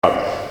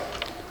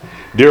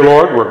Dear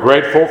Lord, we're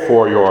grateful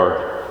for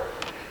your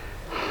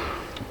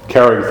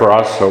caring for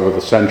us over the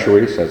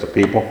centuries as a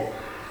people.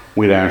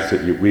 We'd ask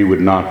that we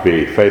would not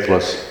be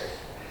faithless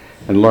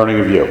in learning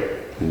of you.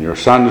 In your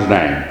Son's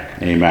name,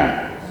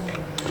 amen.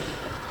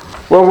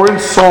 Well, we're in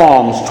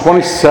Psalms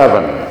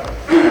 27.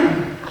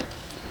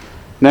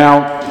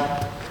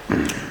 Now,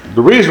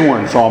 the reason we're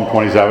in Psalm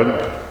 27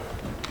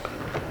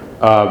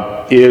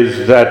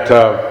 is that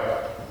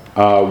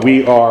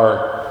we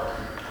are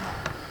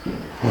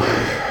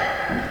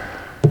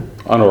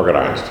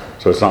unorganized.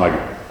 So it's not like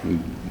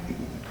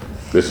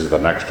this is the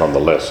next on the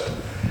list.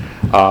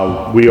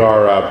 We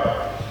are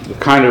the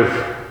kind of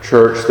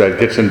church that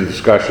gets into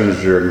discussions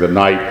during the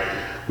night.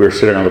 We were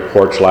sitting on the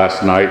porch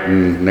last night,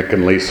 and Nick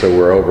and Lisa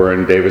were over,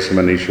 and Davis and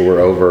Manisha were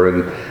over,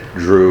 and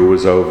Drew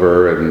was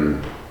over,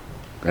 and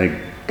I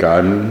think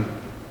Gunn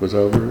was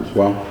over as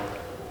well.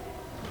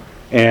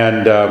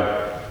 And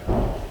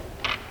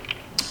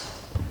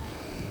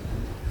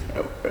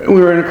we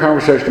were in a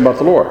conversation about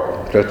the Lord,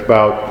 just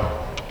about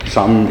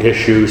some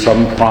issue,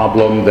 some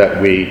problem that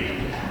we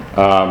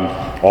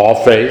all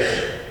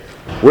face.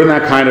 We're in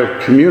that kind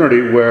of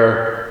community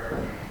where,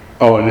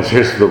 and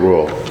here's the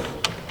rule.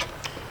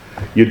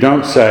 You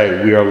don't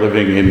say we are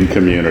living in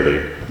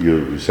community.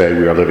 You say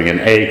we are living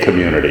in a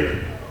community.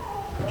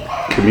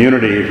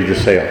 Community, if you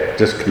just say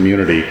just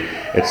community,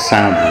 it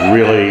sounds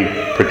really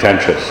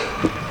pretentious.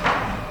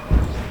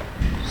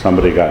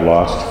 Somebody got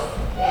lost.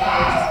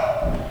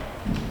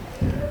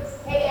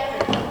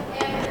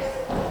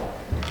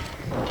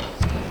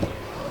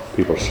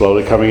 People are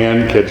slowly coming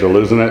in, kids are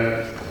losing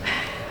it.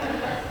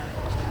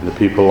 The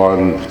people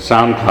on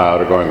SoundCloud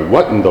are going,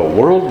 what in the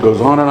world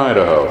goes on in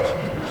Idaho?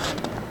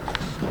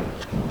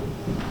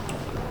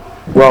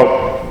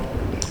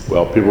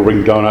 Well, people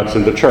bring donuts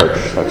into church.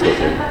 That's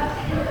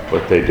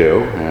what they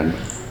do. And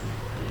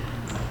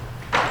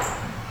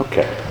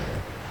okay.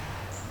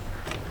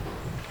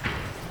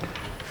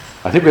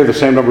 I think we have the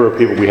same number of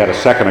people we had a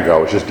second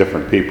ago. It's just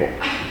different people.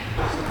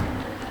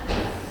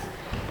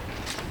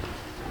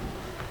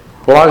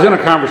 Well, I was in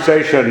a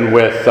conversation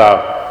with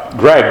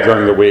Greg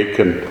during the week,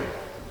 and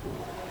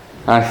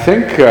I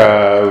think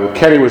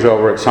Kenny was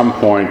over at some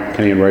point,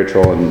 Kenny and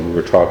Rachel, and we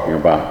were talking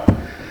about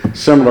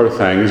similar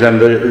things.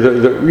 And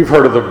you've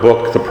heard of the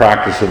book, The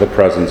Practice of the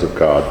Presence of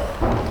God.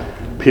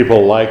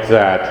 People like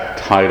that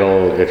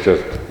title. It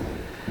just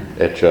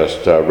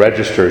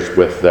registers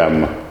with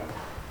them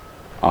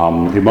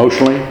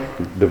emotionally,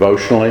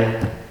 devotionally.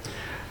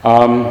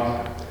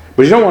 But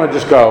you don't want to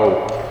just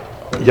go,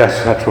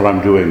 yes, that's what I'm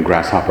doing,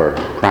 Grasshopper,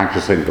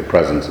 practicing the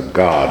presence of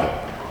God.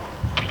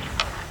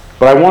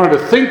 But I wanted to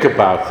think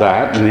about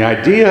that and the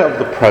idea of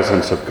the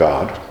presence of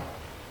God.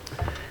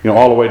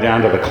 All the way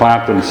down to the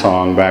Clapton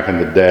song back in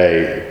the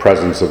day,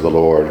 Presence of the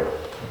Lord.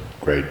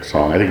 Great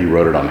song. I think he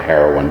wrote it on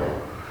heroin.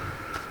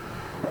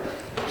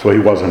 So he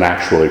wasn't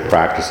actually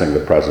practicing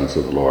the presence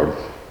of the Lord.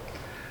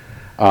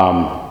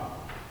 But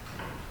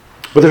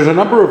there's a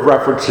number of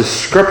references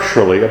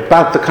scripturally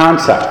about the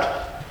concept.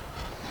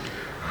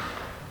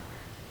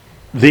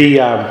 So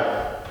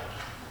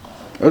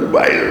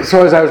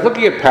as I was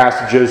looking at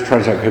passages, trying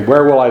to say, okay,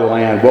 where will I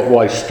land? What will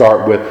I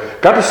start with?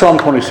 Got to Psalm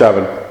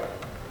 27.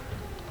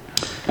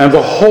 And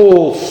the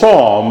whole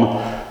psalm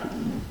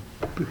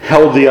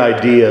held the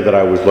idea that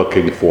I was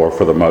looking for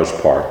the most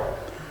part.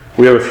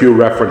 We have a few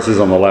references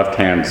on the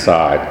left-hand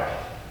side.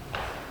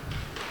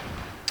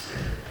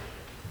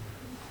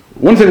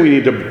 One thing we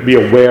need to be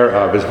aware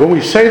of is when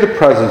we say the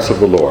presence of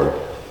the Lord,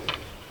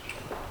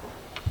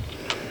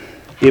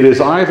 it is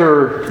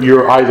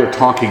you're either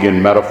talking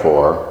in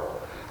metaphor,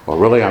 or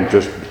really I'm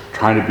just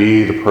trying to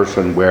be the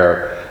person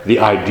where the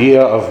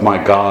idea of my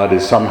God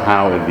is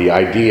somehow in the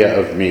idea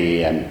of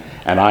me, and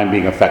I'm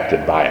being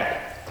affected by it.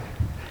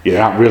 You're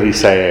not really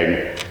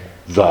saying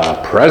the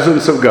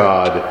presence of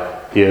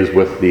God is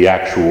with the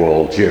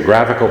actual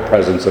geographical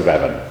presence of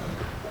heaven.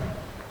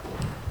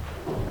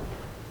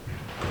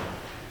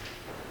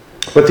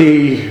 But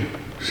the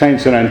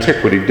saints in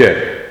antiquity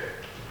did.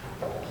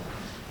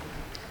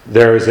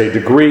 There is a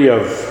degree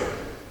of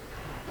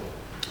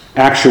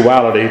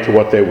actuality to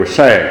what they were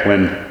saying.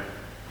 When it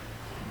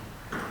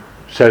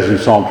says in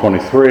Psalm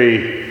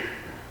 23,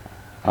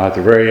 at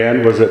the very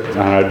end, was it,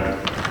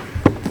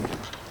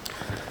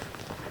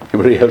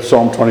 anybody have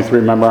Psalm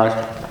 23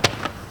 memorized?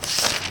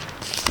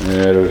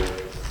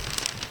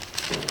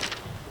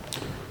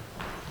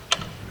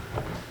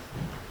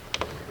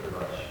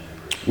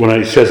 When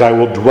he says, I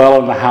will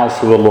dwell in the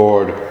house of the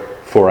Lord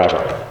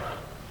forever.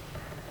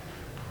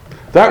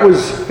 That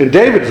was, in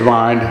David's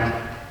mind,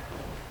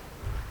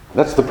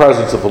 that's the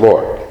presence of the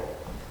Lord.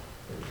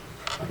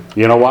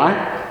 You know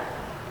why?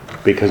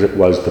 Because it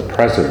was the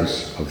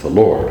presence of the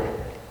Lord.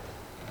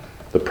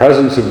 The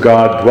presence of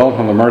God dwelt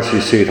on the mercy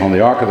seat, on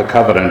the Ark of the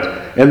Covenant,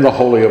 in the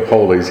Holy of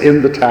Holies,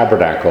 in the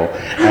tabernacle.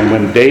 And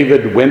when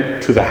David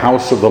went to the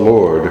house of the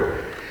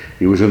Lord,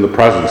 he was in the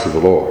presence of the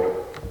Lord.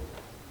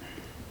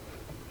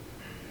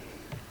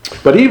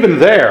 But even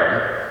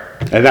there,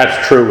 and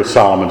that's true with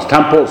Solomon's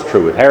temple, it's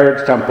true with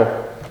Herod's temple,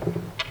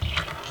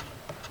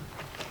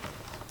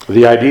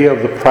 The idea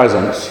of the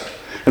presence.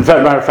 In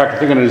fact, matter of fact, I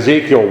think in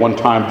Ezekiel one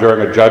time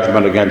during a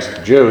judgment against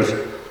the Jews,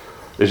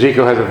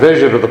 Ezekiel has a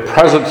vision of the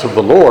presence of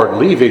the Lord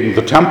leaving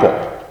the temple.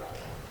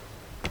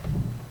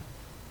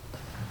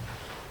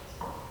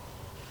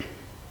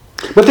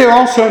 But they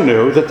also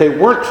knew that they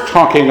weren't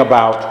talking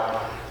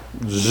about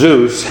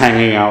Zeus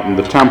hanging out in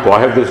the temple. I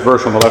have this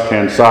verse on the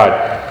left-hand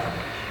side.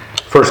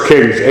 1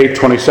 Kings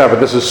 8:27.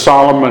 This is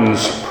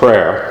Solomon's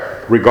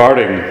prayer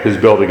regarding his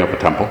building of a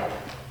temple.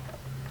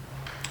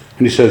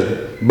 And he says,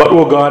 "But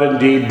will God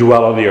indeed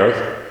dwell on the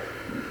earth?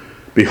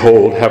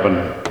 Behold,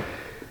 heaven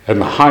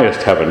and the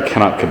highest heaven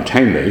cannot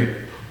contain thee.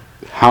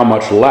 How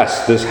much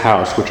less this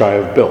house which I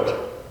have built?"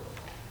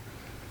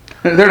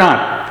 They're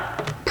not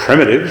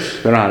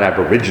primitives. They're not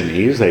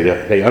aborigines.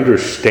 They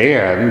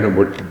understand, and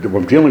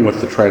we're dealing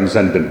with the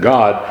transcendent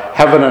God.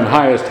 Heaven and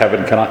highest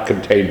heaven cannot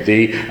contain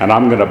thee, and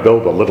I'm going to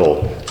build a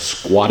little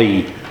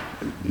squatty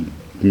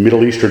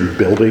Middle Eastern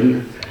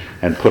building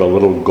and put a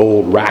little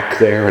gold rack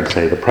there and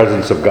say the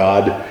presence of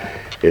God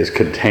is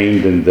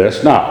contained in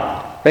this.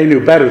 No, they knew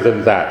better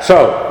than that.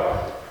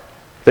 So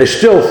they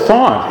still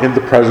thought in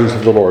the presence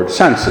of the Lord's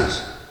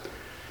senses.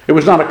 It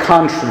was not a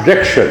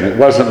contradiction. It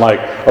wasn't like,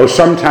 oh,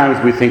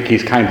 sometimes we think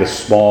he's kind of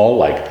small,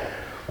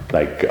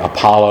 like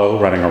Apollo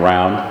running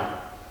around,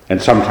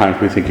 and sometimes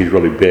we think he's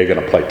really big in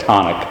a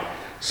Platonic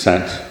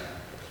sense.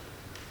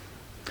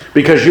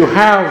 Because you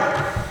have,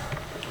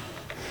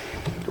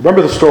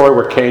 remember the story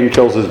where Cain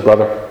kills his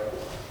brother,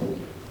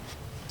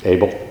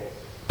 Abel?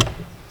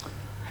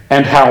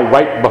 And how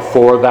right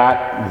before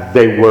that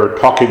they were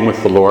talking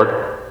with the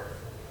Lord?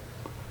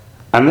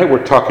 And they were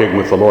talking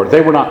with the Lord.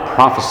 They were not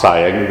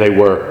prophesying, they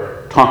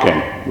were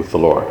talking with the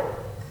Lord.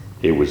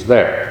 He was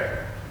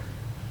there.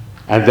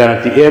 And then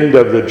at the end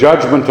of the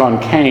judgment on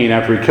Cain,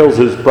 after he kills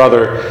his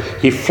brother,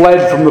 he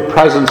fled from the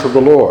presence of the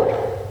Lord.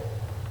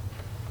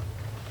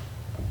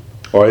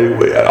 Or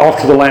off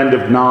to the land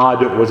of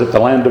Nod. Was it the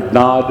land of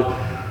Nod?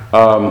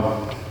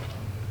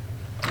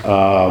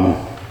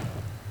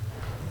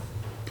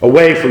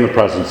 Away from the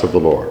presence of the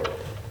Lord.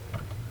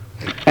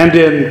 And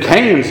in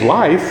Cain's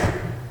life,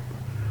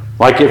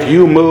 like if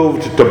you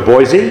moved to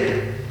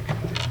Boise,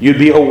 you'd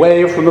be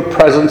away from the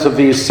presence of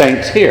these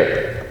saints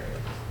here.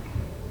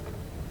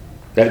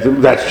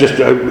 That's just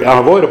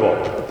unavoidable.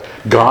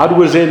 God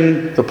was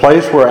in the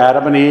place where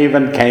Adam and Eve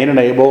and Cain and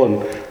Abel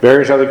and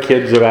various other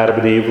kids of Adam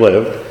and Eve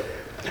lived.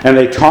 And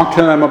they talked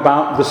to them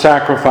about the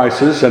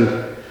sacrifices,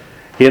 and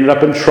he ended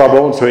up in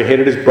trouble, and so he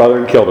hated his brother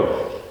and killed him.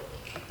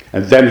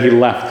 And then he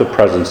left the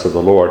presence of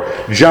the Lord.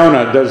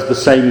 Jonah does the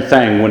same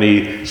thing when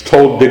he's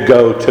told to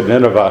go to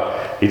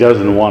Nineveh. He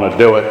doesn't want to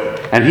do it.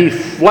 And he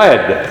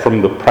fled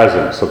from the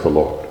presence of the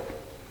Lord.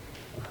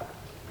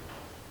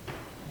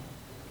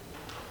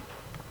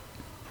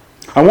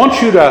 I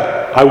want you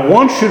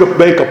to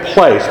make a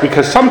place,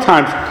 because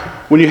sometimes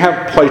when you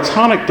have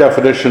Platonic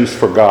definitions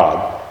for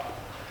God,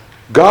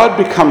 God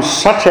becomes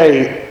such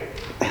a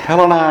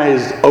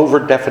Hellenized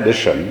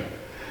over-definition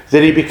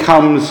that he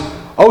becomes,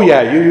 oh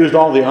yeah, you used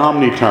all the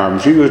omni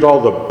terms, you used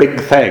all the big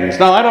things.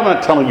 Now, I'm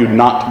not telling you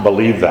not to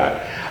believe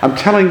that. I'm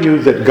telling you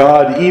that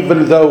God,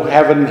 even though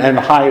heaven and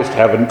highest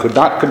heaven could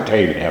not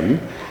contain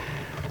him,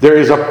 there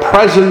is a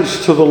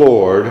presence to the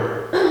Lord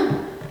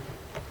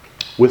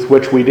with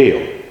which we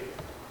deal.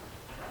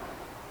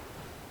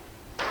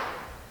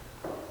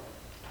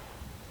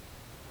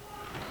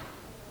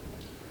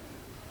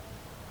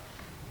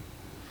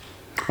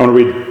 I want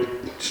to read,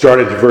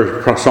 starting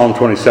at Psalm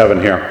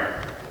 27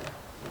 here.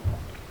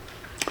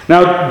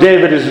 Now,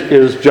 David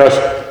is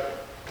just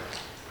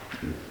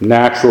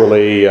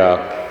naturally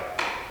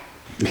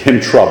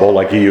in trouble,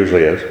 like he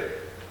usually is.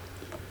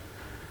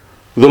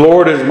 The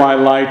Lord is my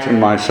light and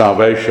my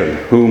salvation.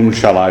 Whom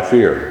shall I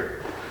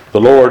fear?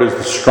 The Lord is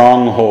the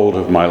stronghold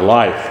of my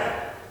life.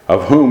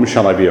 Of whom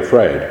shall I be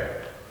afraid?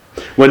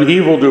 When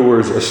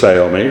evildoers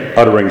assail me,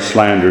 uttering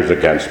slanders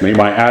against me,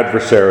 my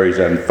adversaries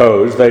and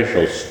foes, they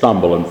shall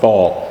stumble and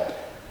fall.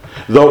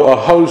 Though a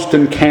host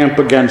encamp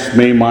against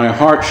me, my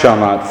heart shall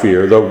not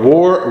fear. Though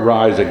war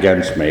rise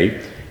against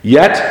me,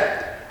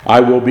 yet I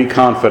will be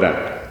confident.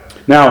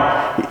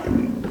 Now,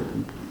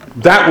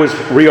 that was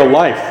real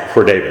life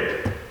for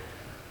David.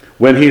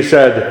 When he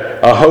said,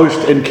 a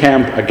host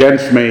encamp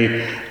against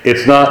me,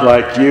 it's not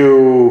like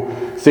you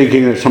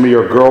thinking that some of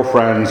your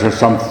girlfriends are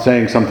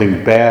saying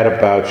something bad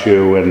about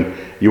you and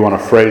you want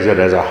to phrase it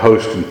as a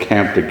host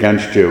encamped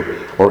against you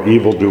or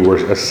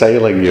evildoers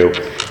assailing you.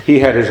 He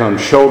had his own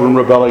children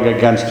rebelling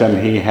against him.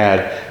 He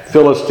had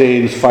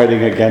Philistines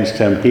fighting against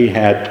him. He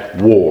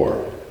had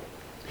war.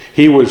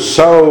 He was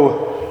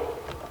so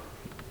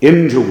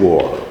into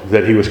war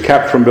that he was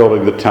kept from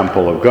building the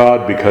temple of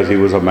God because he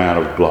was a man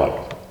of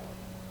blood.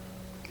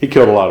 He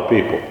killed a lot of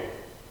people.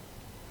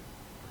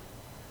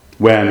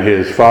 When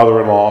his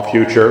father-in-law,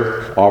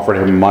 future, offered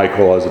him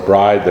Michal as a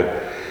bride,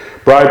 the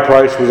bride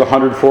price was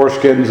 100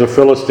 foreskins of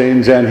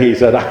Philistines, and he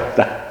said,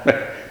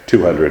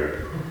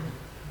 200.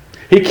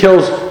 He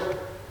kills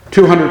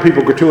 200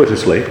 people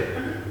gratuitously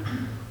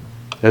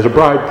as a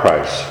bride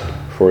price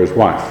for his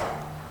wife.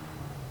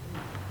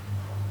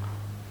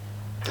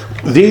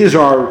 These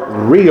are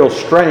real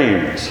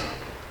strains.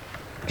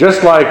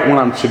 Just like when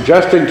I'm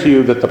suggesting to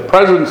you that the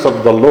presence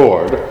of the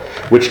Lord,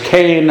 which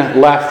Cain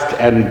left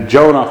and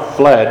Jonah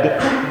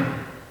fled,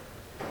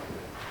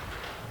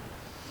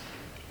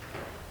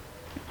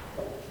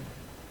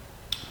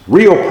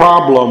 real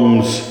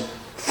problems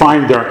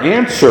find their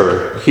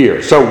answer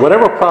here. So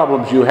whatever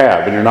problems you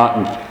have, and you're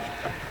not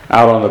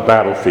out on the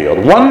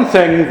battlefield, one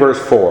thing, verse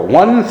 4,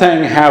 one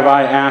thing have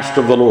I asked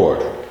of the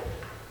Lord,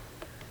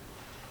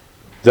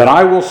 that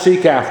I will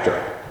seek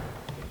after,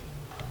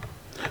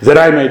 that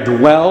I may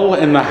dwell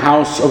in the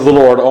house of the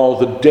Lord all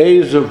the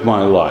days of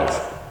my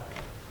life,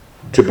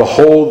 to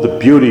behold the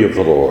beauty of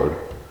the Lord,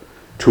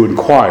 to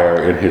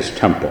inquire in his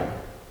temple.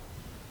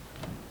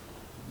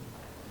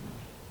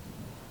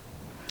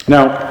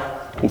 Now,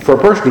 for a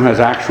person who has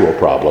actual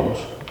problems,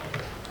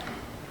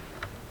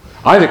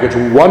 I think it's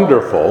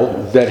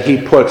wonderful that he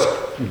puts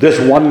this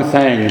one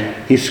thing,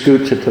 he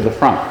scoots it to the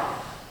front.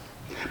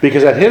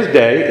 Because at his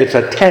day, it's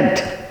a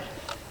tent.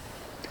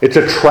 It's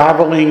a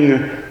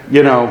traveling,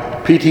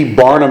 P.T.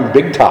 Barnum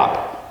big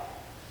top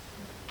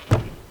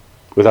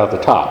without the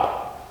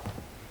top.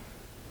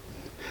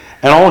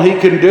 And all he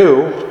can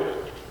do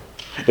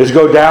is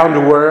go down to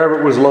wherever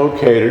it was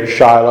located,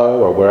 Shiloh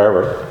or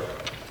wherever,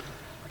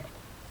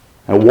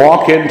 and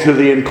walk into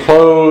the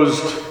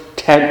enclosed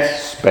tent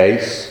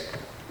space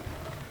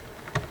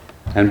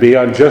and be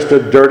on just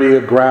as dirty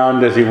a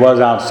ground as he was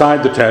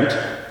outside the tent.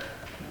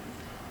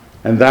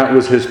 And that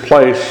was his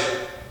place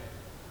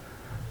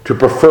to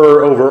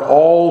prefer over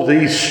all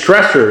these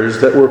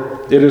stressors that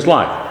were in his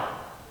life.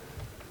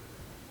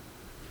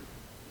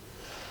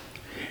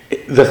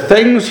 The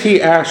things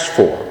he asked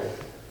for,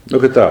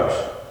 look at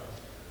those.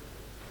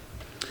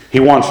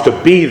 He wants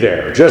to be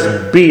there.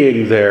 Just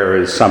being there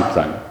is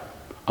something.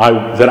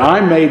 That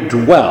I may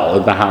dwell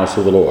in the house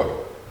of the Lord.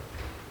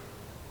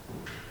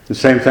 The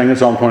same thing in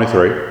Psalm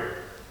 23.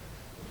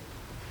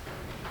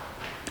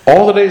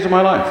 All the days of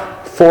my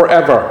life,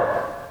 forever.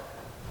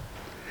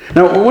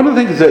 Now, one of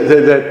the things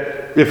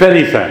that, if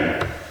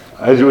anything,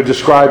 as you would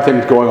describe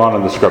things going on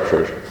in the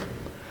Scriptures,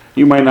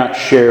 you may not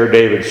share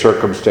David's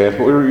circumstance,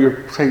 but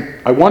you're saying,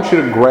 I want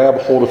you to grab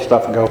hold of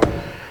stuff and go,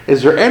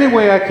 is there any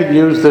way I could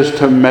use this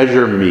to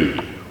measure me?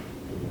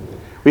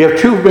 We have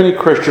too many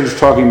Christians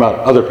talking about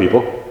other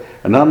people,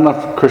 and not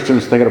enough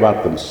Christians thinking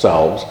about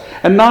themselves,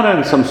 and not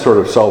in some sort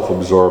of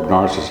self-absorbed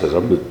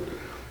narcissism, but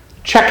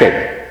checking.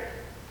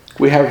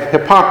 We have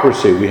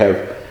hypocrisy.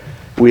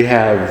 We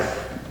have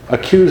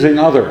accusing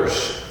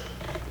others.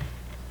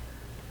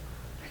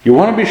 You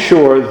want to be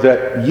sure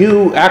that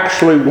you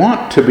actually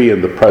want to be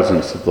in the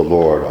presence of the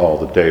Lord all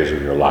the days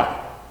of your life.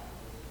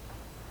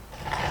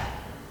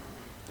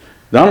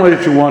 Not only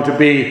that you want to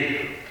be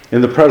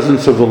in the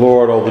presence of the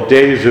Lord all the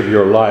days of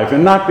your life,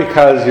 and not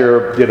because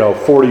you're,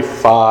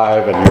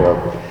 45 and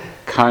you're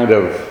kind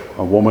of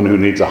a woman who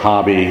needs a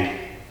hobby,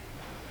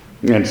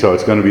 and so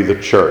it's going to be the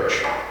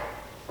church.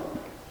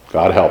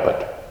 God help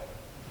it.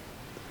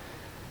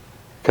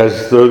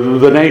 Because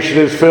the nation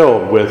is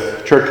filled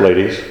with church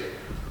ladies.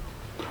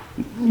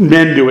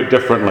 Men do it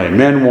differently.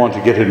 Men want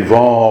to get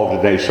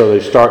involved, and so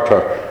they start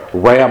to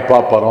ramp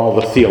up on all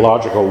the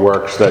theological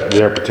works that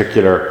their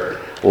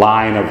particular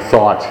line of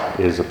thought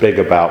is big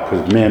about,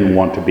 because men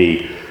want to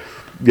be,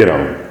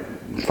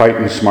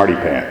 fighting smarty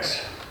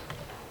pants.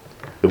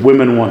 The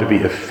women want to be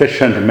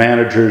efficient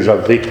managers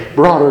of the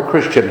broader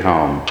Christian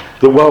home,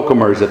 the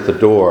welcomers at the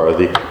door,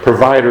 the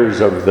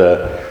providers of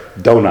the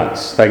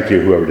donuts. Thank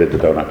you, whoever did the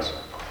donuts.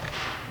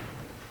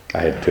 I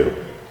had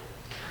 2.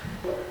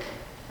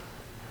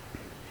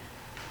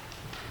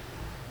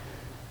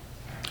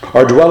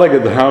 Our dwelling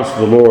in the house of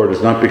the Lord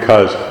is not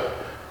because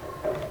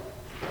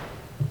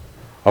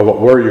of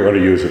what word you're going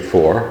to use it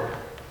for,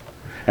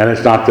 and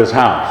it's not this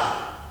house.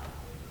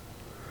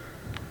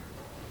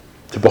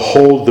 To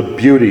behold the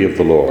beauty of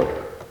the Lord,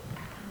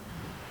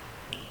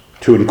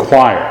 to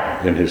inquire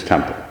in his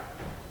temple.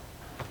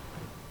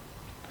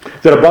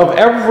 That above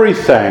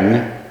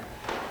everything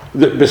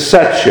that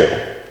besets you,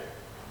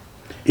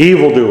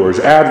 evildoers,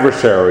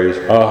 adversaries,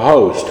 a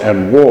host,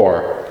 and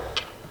war,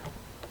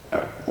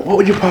 what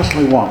would you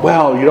possibly want?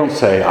 Well, you don't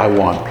say, I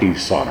want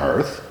peace on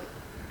earth.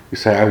 You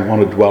say, I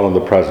want to dwell in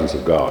the presence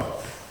of God.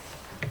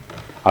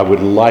 I would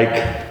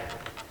like...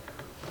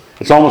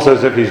 It's almost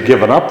as if he's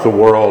given up the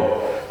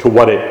world to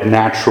what it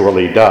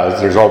naturally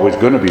does. There's always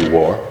going to be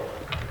war.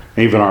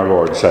 Even our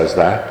Lord says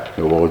that.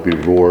 There will always be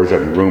wars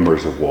and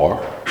rumors of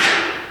war.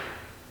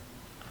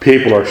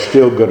 People are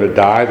still going to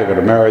die. They're going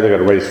to marry. They're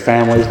going to raise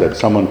families. That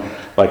someone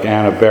like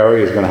Anna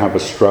Berry is going to have a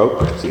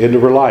stroke. It's the end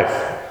of her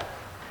life.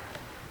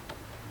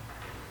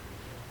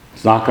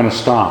 It's not going to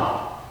stop.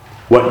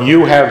 What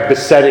you have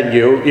besetting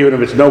you, even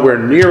if it's nowhere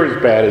near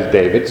as bad as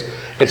David's,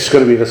 it's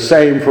going to be the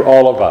same for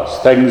all of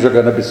us. Things are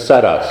going to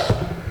beset us.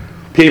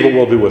 People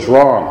will do us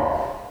wrong.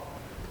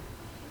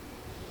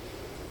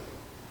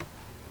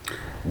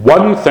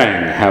 One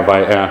thing have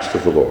I asked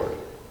of the Lord.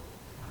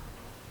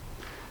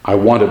 I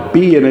want to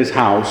be in his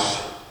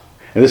house,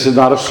 and this is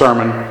not a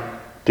sermon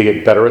to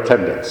get better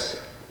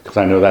attendance, because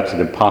I know that's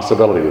an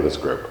impossibility with this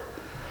group.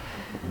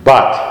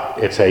 But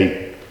it's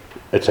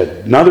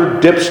another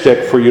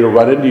dipstick for you to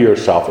run into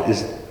yourself.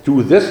 Is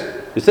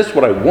this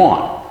what I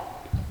want?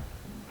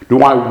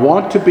 Do I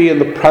want to be in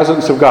the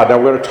presence of God? Now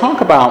we're going to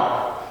talk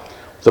about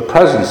the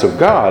presence of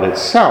God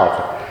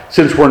itself.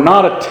 Since we're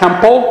not a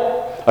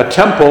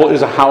temple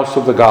is a house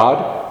of the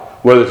god,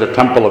 whether it's a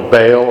temple of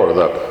Baal or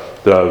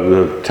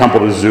the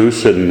temple of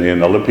Zeus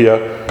in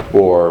Olympia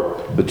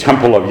or the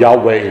temple of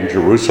Yahweh in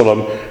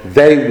Jerusalem.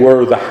 They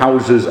were the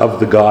houses of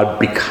the god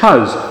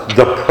because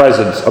the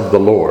presence of the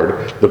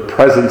Lord, the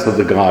presence of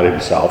the God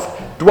himself,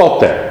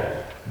 dwelt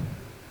there.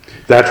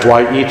 That's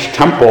why each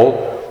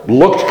temple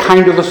looked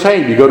kind of the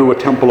same. You go to a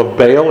temple of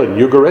Baal in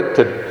Ugarit,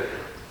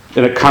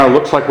 and it kind of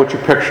looks like what you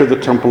picture the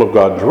temple of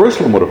God in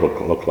Jerusalem would have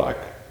looked like.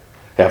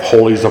 They have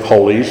holies of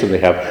holies, and they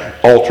have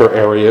altar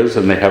areas,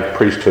 and they have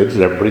priesthoods,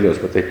 and everybody knows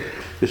what the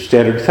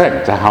standard thing.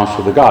 It's a house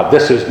of the God.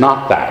 This is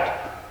not that.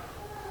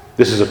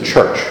 This is a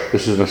church.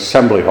 This is an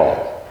assembly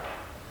hall.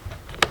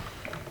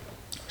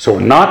 So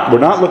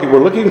we're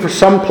looking for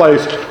some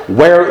place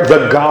where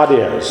the God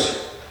is.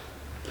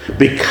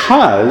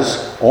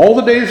 Because all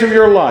the days of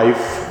your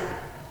life,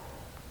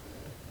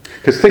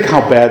 because think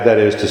how bad that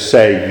is to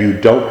say you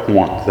don't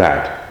want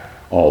that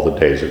all the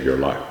days of your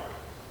life.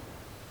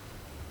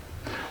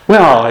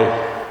 Well,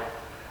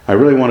 I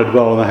really want to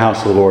dwell in the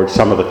house of the Lord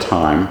some of the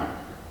time.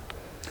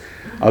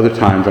 Other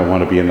times I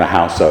want to be in the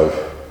house of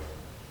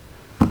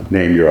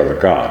name your other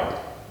God.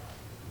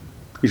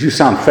 Because you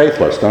sound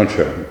faithless, don't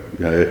you?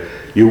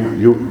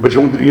 But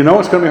you know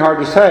it's going to be hard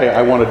to say,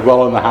 I want to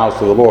dwell in the house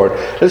of the Lord.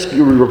 Let's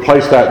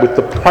replace that with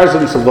the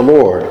presence of the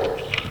Lord.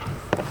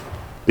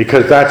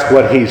 Because that's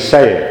what he's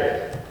saying.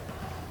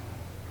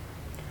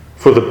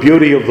 For the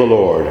beauty of the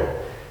Lord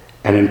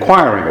and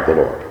inquiring of the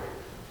Lord.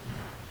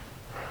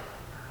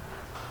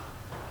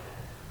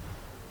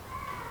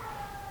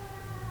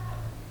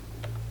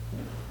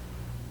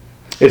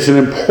 It's an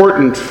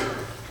important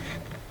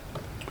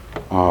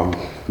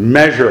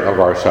measure of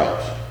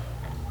ourselves.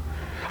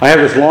 I have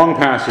this long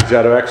passage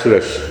out of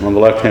Exodus on the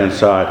left-hand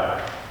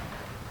side.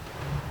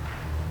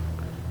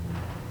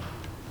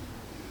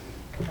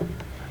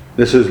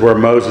 This is where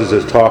Moses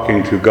is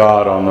talking to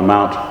God on the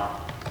mount,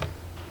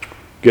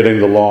 getting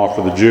the law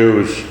for the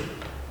Jews.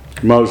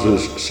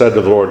 Moses said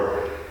to the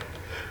Lord,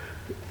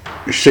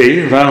 See,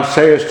 thou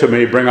sayest to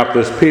me, bring up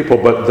this people,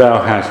 but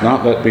thou hast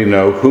not let me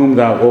know whom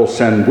thou wilt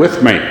send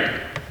with me.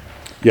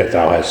 Yet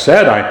thou hast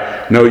said,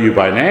 I know you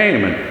by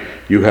name, and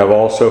you have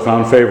also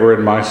found favor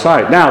in my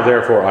sight. Now,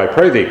 therefore, I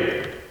pray thee,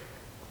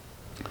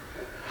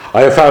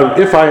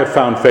 if I have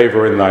found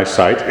favor in thy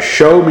sight,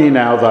 show me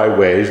now thy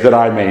ways, that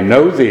I may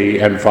know thee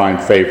and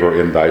find favor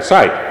in thy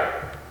sight.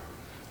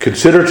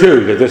 Consider,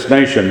 too, that this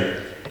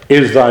nation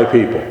is thy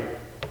people.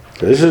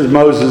 So this is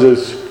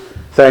Moses'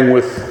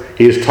 thing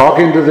he is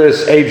talking to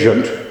this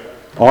agent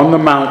on the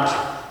mount.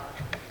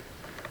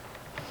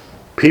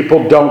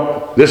 People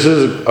this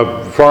is,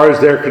 as far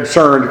as they're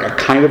concerned, a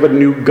kind of a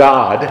new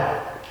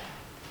God.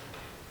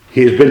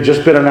 He has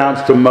just been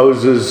announced to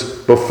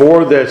Moses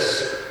before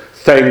this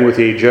thing with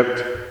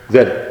Egypt,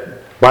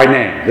 that by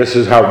name, this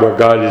is where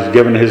God has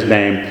given his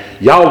name,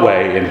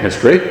 Yahweh, in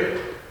history.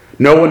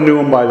 No one knew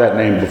him by that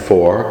name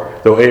before,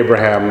 though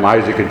Abraham,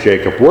 Isaac, and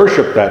Jacob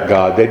worshipped that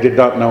God. They did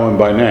not know him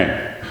by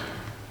name.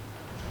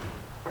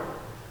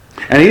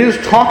 And he is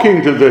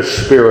talking to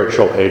this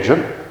spiritual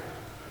agent,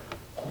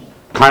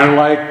 kind of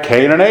like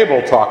Cain and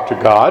Abel talked to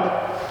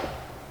God.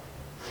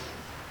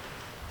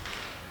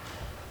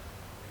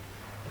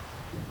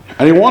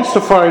 And he wants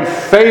to find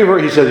favor.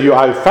 He says,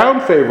 I've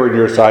found favor in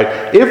your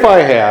sight. If I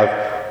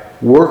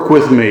have, work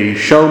with me,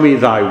 show me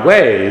thy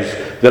ways,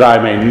 that I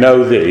may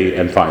know thee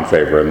and find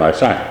favor in thy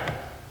sight.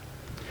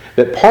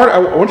 I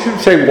want you to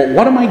say, well,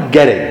 what am I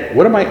getting?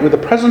 With the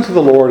presence of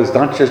the Lord is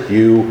not just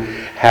you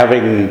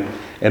having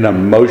an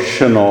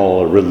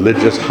emotional,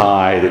 religious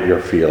high that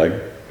you're feeling.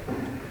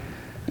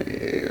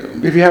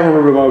 If you have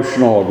an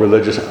emotional,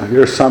 religious,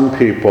 there's some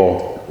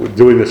people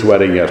doing this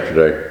wedding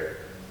yesterday.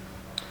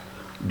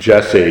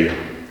 Jessie,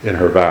 in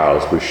her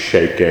vows, was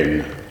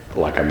shaking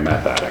like a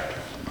meth addict.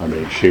 I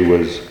mean, she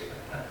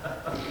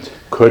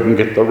couldn't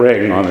get the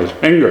ring on his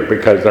finger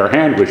because their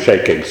hand was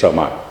shaking so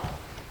much.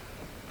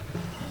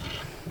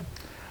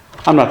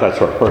 I'm not that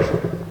sort of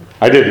person.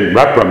 I didn't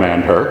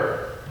reprimand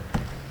her.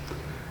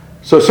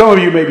 So some of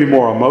you may be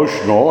more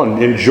emotional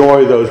and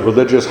enjoy those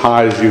religious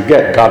highs you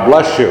get. God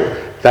bless you.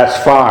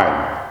 That's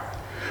fine.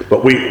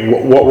 But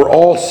what we're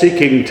all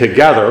seeking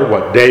together,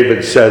 what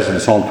David says in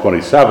Psalm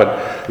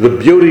 27, the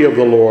beauty of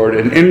the Lord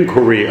and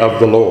inquiry of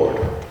the Lord.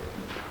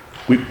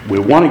 We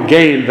want to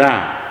gain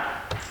that.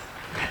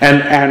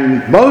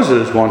 And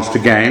Moses wants to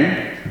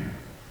gain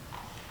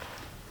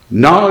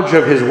knowledge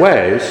of his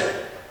ways,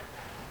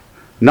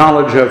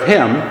 knowledge of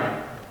him,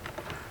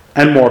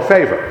 and more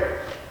favor.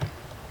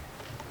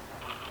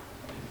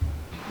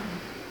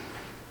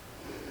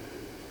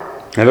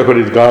 And look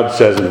what God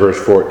says in verse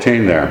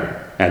 14 there.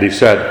 And he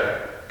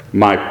said,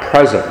 my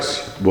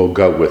presence will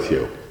go with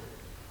you,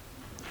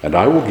 and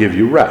I will give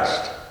you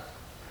rest.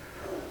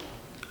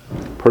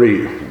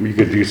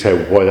 you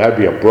say, boy, that'd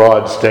be a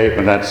broad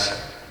statement.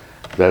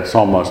 That's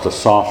almost a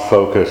soft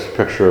focus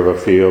picture of a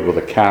field with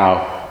a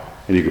cow.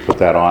 And you could put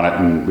that on it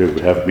and it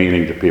would have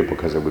meaning to people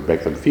because it would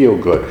make them feel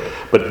good.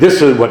 But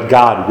this is what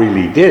God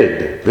really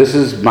did. This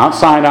is Mount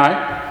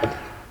Sinai.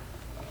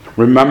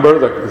 Remember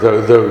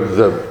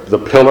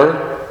the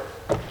pillar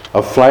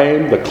of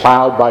flame, the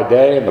cloud by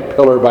day and the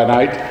pillar by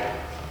night?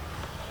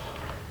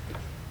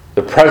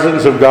 The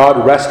presence of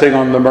God resting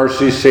on the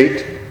mercy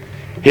seat.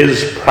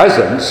 His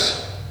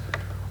presence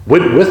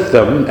went with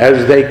them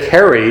as they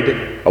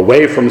carried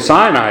away from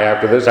Sinai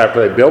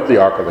after they built the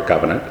Ark of the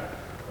Covenant.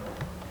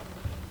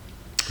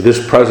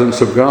 This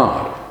presence of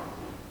God.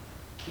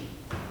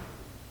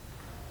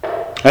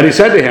 And he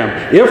said to him,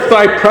 if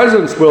thy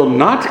presence will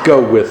not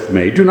go with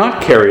me, do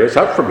not carry us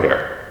up from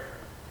here.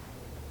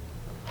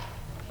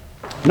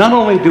 Not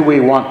only do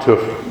we want to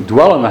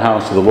dwell in the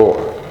house of the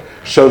Lord,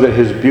 so that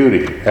his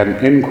beauty and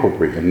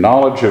inquiry and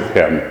knowledge of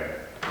him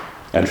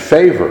and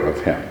favor of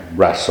him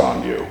rests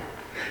on you,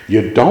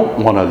 you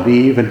don't want to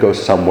leave and go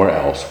somewhere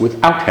else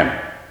without him.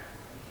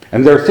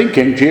 And they're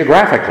thinking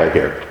geographically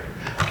here.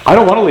 I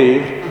don't want to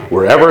leave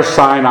wherever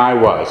Sinai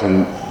was,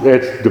 and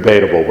it's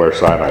debatable where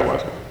Sinai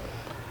was.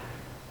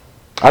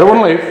 I don't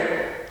want to leave,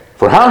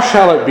 for how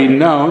shall it be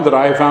known that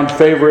I have found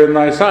favor in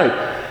thy sight,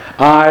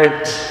 I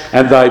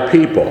and thy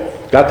people?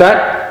 Got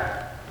that?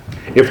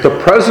 If the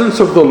presence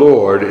of the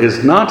Lord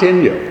is not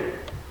in you,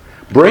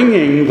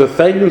 bringing the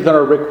things that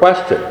are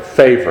requested,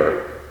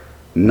 favor,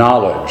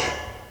 knowledge,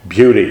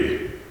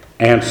 beauty,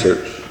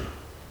 answers,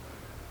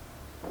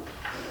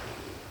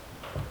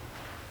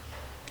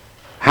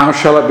 how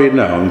shall it be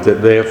known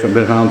that they have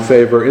been found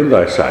favor in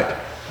thy sight,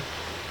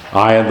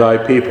 I and thy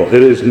people?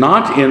 It is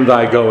not in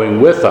thy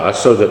going with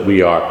us so that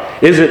we are.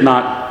 Is it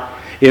not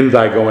in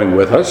thy going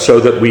with us so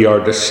that we are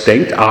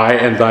distinct, I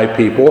and thy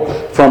people,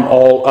 from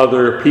all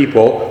other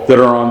people that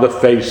are on the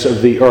face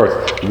of the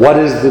earth? What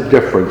is the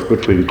difference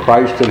between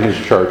Christ and his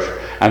church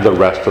and the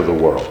rest of the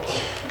world?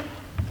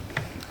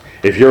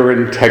 If your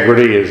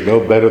integrity is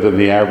no better than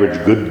the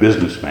average good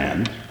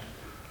businessman,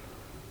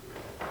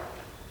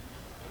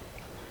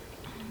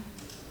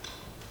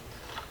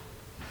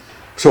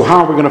 so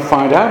how are we going to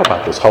find out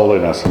about this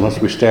holiness unless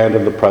we stand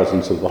in the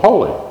presence of the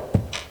holy?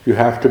 You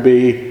have to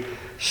be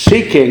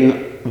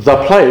seeking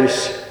the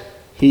place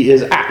he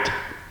is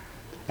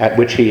at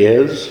which he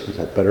is. Is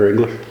that better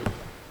English?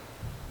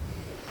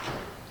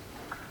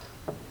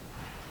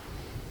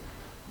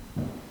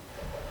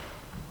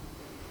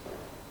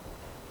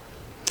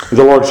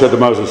 The Lord said to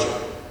Moses,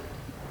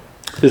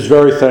 this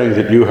very thing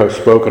that you have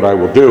spoken I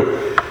will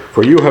do,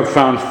 for you have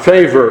found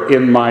favor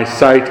in my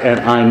sight, and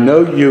I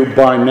know you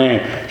by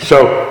name.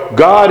 So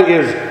God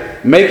is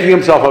making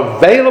himself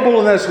available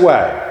in this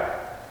way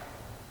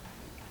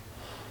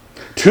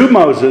to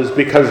Moses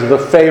because of the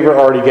favor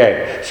already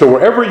gave. So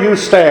wherever you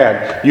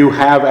stand, you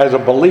have, as a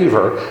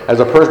believer, as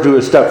a person who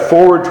has stepped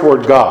forward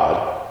toward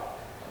God,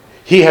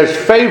 he has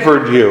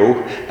favored you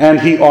and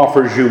he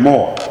offers you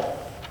more.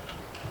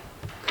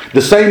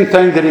 The same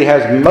thing that he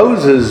has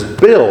Moses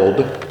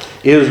build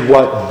is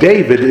what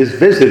David is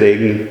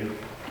visiting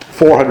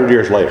 400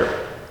 years later.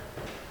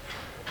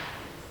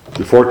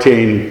 The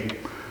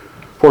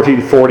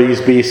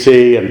 1440s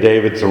BC, and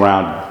David's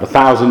around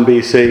 1000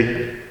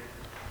 BC.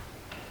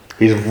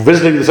 He's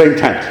visiting the same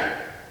tent.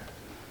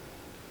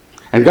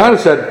 And God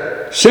has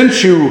said,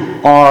 since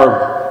you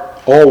are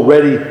all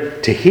ready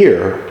to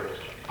hear,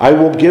 I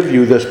will give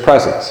you this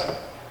presence.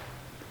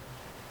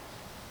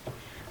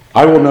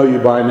 I will know you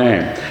by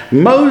name.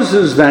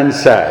 Moses then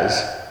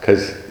says,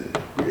 because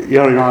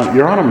you're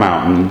on a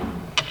mountain,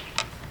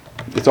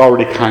 it's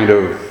already kind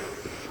of,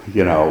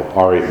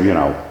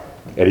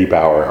 Eddie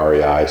Bauer,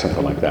 REI,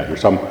 something like that. You're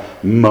some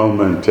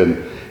moment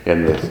in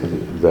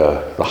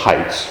the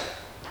heights.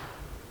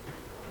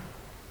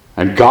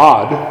 And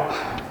God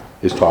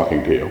is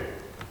talking to you.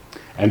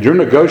 And you're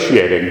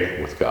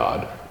negotiating with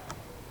God.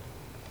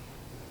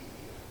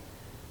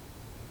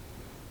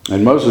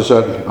 And Moses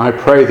said, I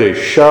pray thee,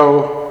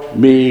 show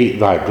me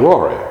thy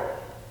glory.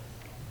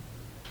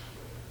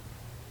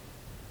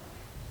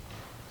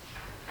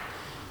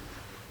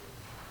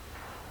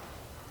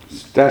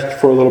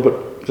 Asked for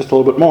just a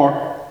little bit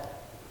more.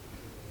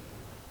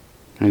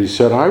 And he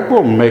said, I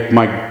will make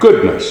my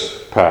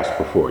goodness pass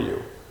before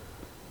you,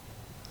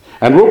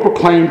 and will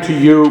proclaim to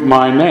you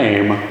my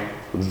name,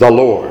 the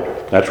Lord.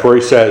 That's where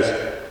he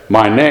says,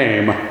 my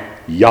name,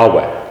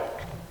 Yahweh.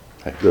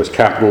 Those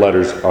capital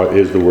letters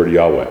is the word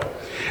Yahweh.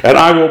 And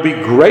I will be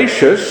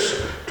gracious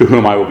to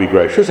whom I will be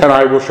gracious, and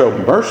I will show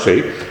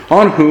mercy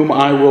on whom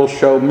I will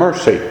show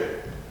mercy.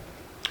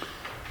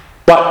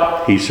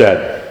 But, he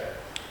said,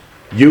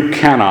 you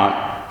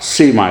cannot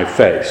see my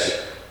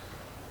face,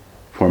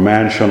 for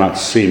man shall not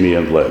see me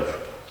and live.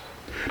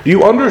 Do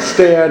you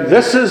understand?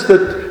 This is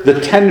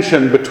the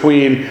tension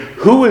between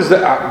who is the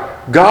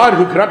God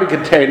who cannot be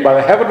contained by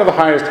the heaven of the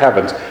highest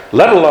heavens,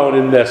 let alone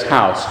in this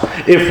house.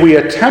 If we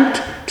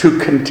attempt to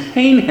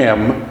contain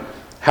him,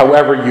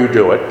 however you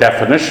do it,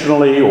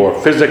 definitionally or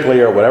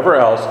physically or whatever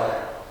else,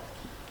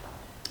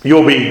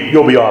 you'll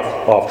be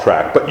off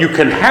track. But you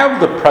can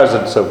have the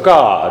presence of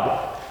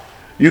God.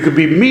 You could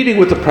be meeting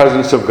with the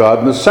presence of God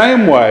in the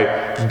same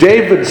way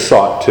David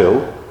sought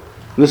to,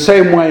 in the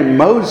same way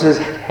Moses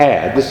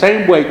had, the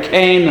same way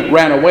Cain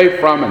ran away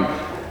from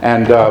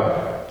and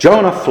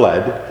Jonah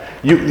fled.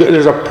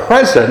 There's a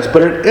presence,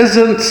 but it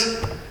isn't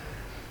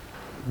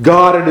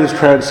God in his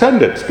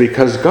transcendence,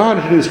 because God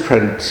in his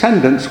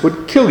transcendence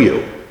would kill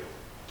you.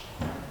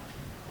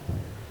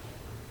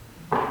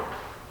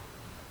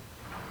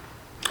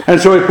 And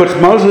so he puts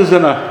Moses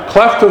in a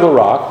cleft of the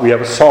rock. We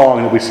have a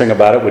song that we sing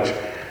about it, which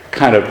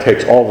kind of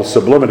takes all the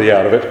sublimity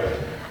out of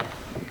it.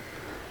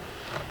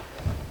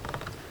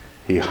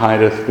 He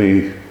hideth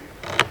me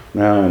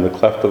now in the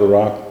cleft of the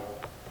rock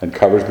and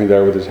covers me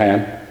there with his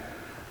hand.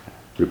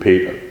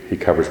 Repeat, he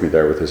covers me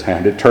there with his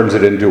hand. It turns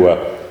it into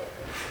a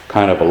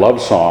kind of a love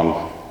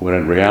song, when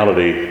in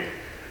reality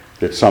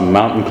it's some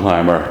mountain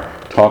climber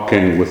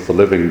talking with the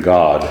living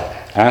God,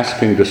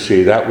 asking to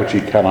see that which he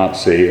cannot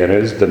see and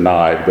is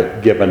denied,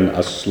 but given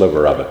a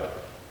sliver of it.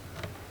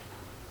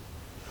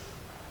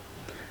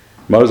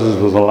 Moses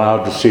was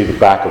allowed to see the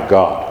back of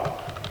God.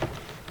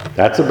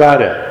 That's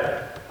about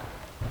it.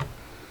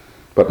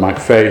 But my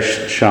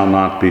face shall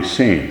not be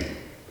seen.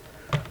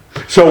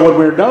 So when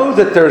we know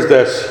that there's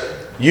this,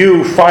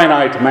 you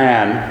finite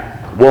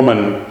man,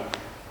 woman,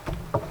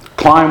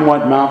 climb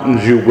what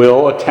mountains you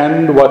will,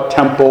 attend what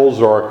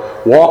temples,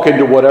 or walk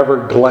into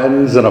whatever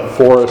glens in a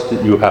forest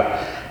that you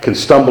can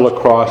stumble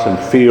across and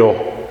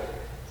feel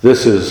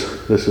this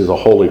is a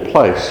holy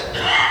place.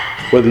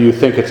 Whether you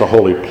think it's a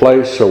holy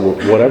place or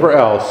whatever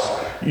else,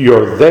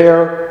 you're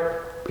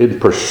there in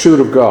pursuit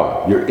of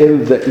God.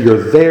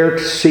 You're there to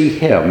see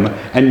him,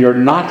 and you're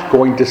not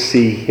going to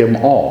see him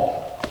all.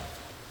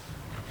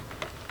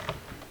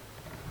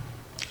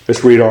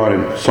 Let's read on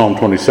in Psalm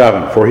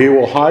 27. For he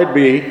will hide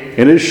me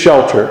in his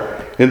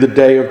shelter in the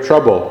day of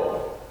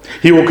trouble.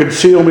 He will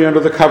conceal me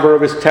under the cover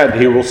of his tent.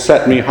 He will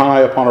set me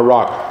high upon a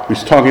rock.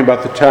 He's talking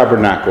about the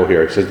tabernacle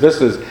here. He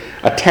says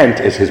a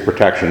tent is his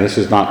protection. This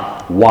is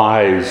not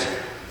wise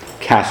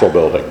castle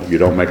building. You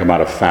don't make them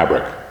out of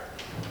fabric.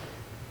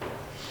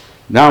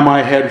 Now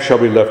my head shall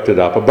be lifted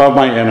up above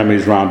my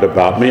enemies round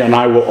about me, and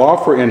I will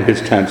offer in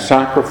his tent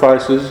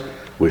sacrifices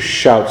with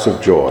shouts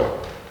of joy.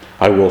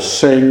 I will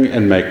sing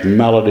and make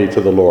melody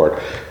to the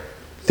Lord.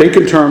 Think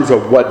in terms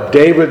of what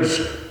David's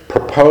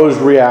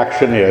proposed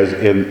reaction is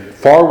in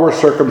far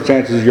worse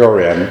circumstances you're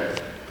in.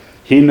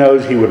 He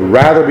knows he would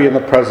rather be in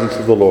the presence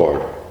of the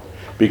Lord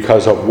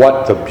because of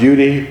what the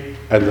beauty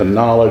and the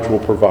knowledge will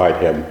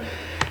provide him.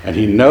 And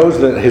he knows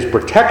that his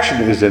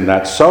protection is in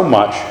that so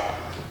much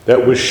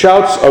that with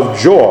shouts of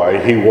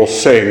joy he will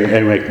sing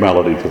and make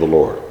melody to the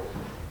Lord.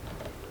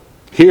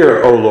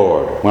 Hear, O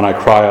Lord, when I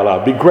cry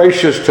aloud. Be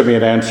gracious to me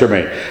and answer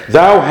me.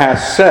 Thou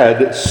hast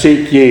said,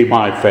 seek ye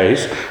my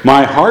face.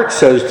 My heart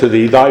says to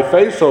thee, thy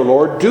face, O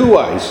Lord, do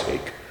I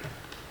seek.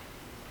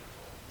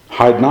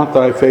 Hide not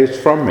thy face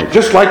from me.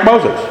 Just like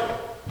Moses.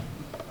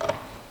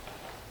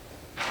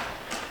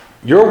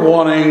 You're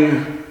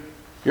wanting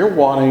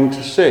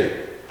to see.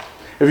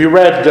 If you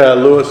read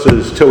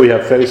Lewis's Till We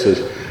Have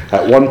Faces,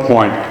 at one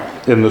point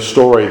in the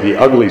story, the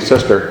ugly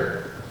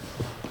sister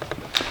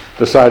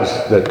decides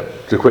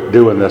to quit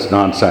doing this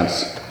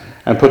nonsense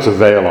and puts a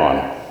veil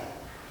on.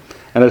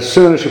 And as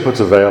soon as she puts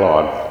a veil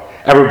on,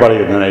 everybody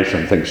in the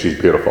nation thinks she's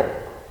beautiful.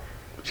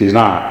 She's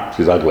not.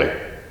 She's ugly.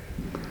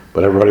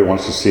 But everybody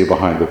wants to see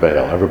behind the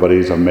veil.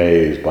 Everybody's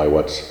amazed by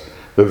what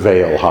the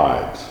veil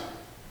hides.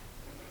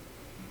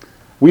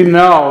 We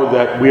know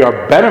that we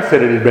are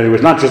benefited in many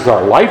ways. Not just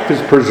our life is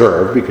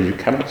preserved, because you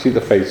cannot see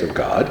the face of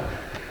God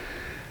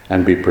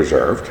and be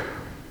preserved.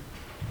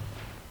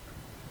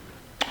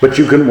 But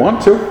you can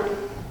want to.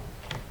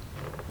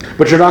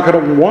 But you're not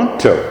going to want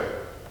to.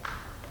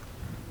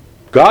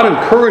 God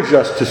encouraged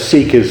us to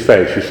seek his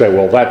face. You say,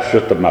 well, that's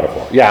just a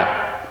metaphor.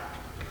 Yeah.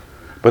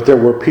 But there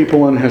were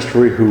people in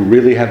history who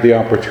really had the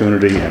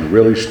opportunity and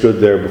really stood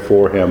there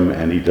before him,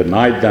 and he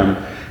denied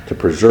them to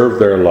preserve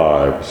their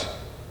lives.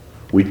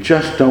 We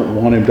just don't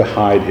want him to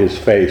hide his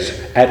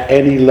face at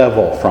any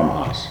level from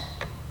us.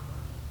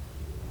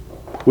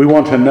 We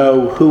want to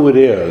know who it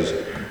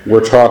is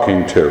we're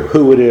talking to,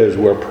 who it is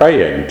we're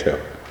praying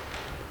to.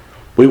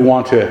 We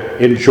want to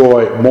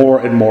enjoy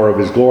more and more of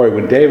his glory.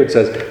 When David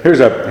says,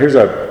 here's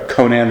a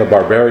Conan the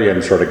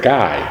Barbarian sort of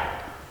guy,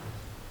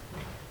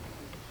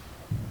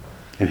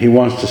 and he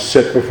wants to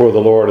sit before the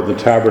Lord in the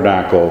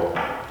tabernacle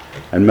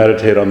and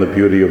meditate on the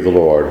beauty of the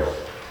Lord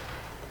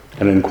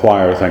and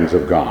inquire things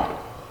of God.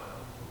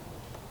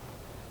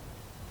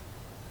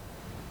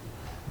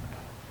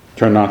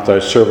 Turn not thy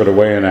servant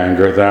away in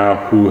anger, thou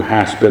who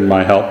hast been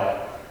my help.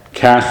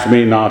 Cast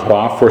me not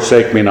off,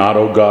 forsake me not,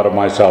 O God of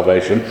my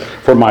salvation.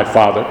 For my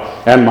father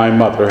and my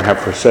mother have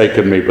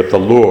forsaken me, but the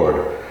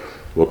Lord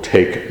will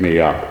take me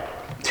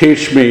up.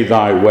 Teach me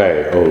thy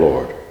way, O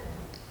Lord,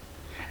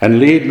 and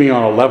lead me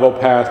on a level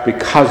path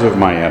because of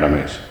my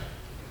enemies.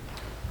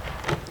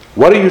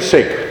 What do you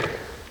seek?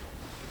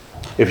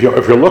 If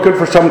you're looking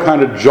for some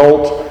kind of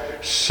jolt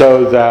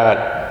so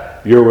that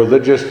your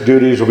religious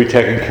duties will be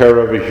taken care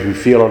of if you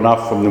feel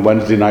enough from the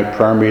Wednesday night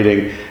prayer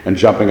meeting and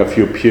jumping a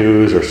few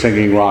pews or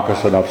singing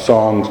raucous enough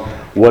songs,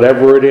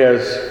 whatever it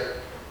is.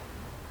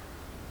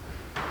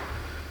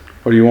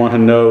 Or do you want to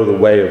know the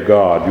way of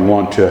God? Do you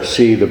want to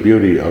see the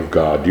beauty of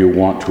God? Do you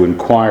want to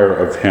inquire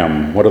of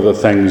Him? What are the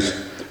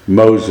things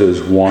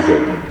Moses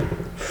wanted?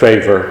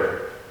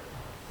 Favor,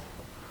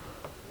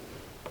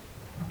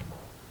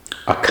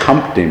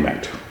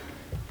 accompaniment.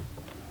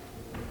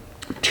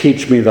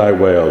 Teach me thy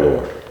way, O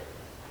Lord,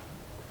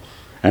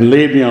 and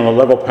lead me on a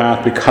level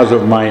path because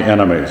of my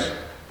enemies.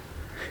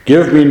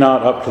 Give me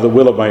not up to the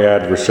will of my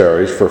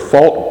adversaries, for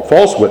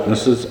false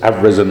witnesses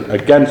have risen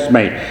against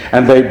me,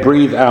 and they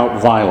breathe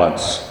out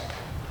violence.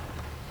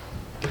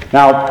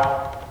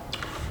 Now,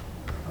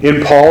 in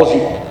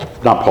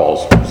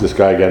this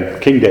guy again,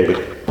 King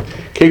David.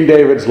 King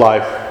David's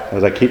life,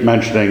 as I keep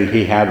mentioning,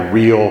 he had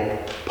real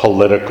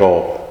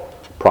political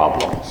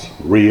problems,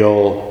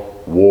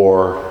 real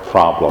war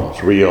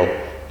problems, real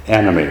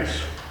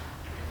enemies.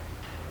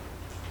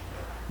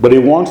 But he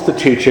wants the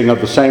teaching of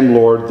the same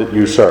Lord that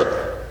you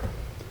serve.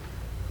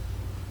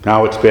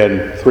 Now it's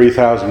been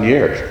 3,000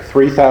 years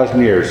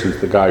since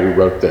the guy who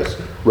wrote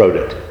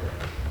it.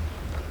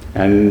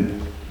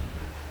 And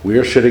we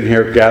are sitting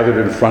here gathered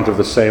in front of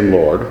the same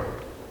Lord,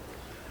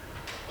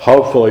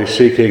 hopefully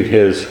seeking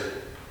His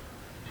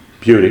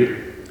beauty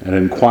and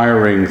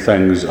inquiring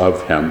things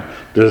of Him,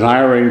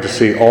 desiring to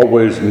see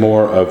always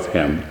more of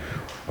Him,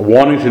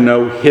 wanting to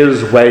know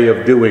His way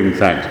of doing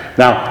things.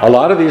 Now, a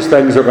lot of these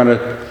things are going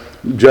to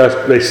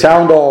they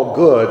sound all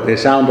good, they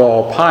sound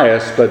all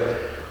pious, but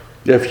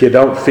if you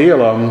don't feel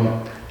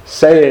them,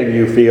 saying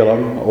you feel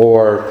them,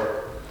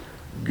 or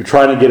you're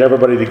trying to get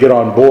everybody to get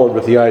on board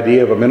with the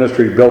idea of a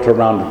ministry built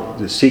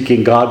around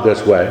seeking God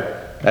this way,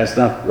 that's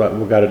not what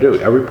we've got to do.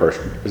 Every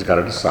person has got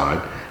to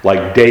decide,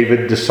 like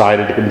David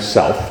decided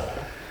himself,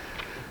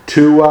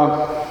 to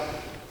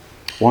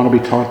want to be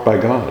taught by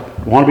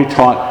God, want to be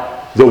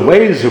taught the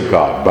ways of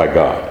God by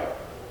God.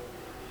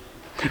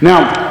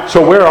 Now,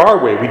 so where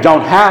are we? We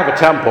don't have a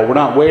temple. We're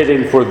not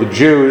waiting for the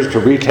Jews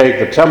to retake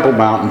the Temple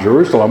Mount in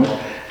Jerusalem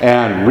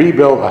and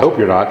rebuild, I hope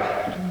you're not,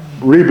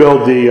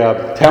 rebuild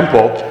the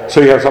temple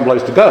so you have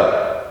someplace to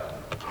go.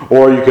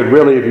 Or you could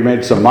really, if you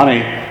made some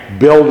money,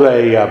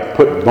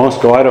 put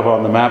Moscow, Idaho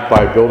on the map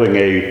by building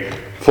a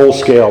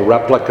full-scale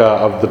replica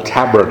of the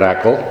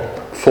tabernacle,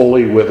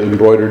 fully with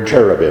embroidered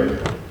cherubim.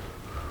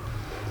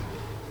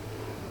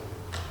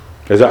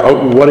 Is that,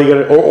 what are you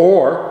going to,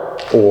 or,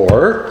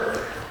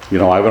 you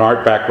know, I have an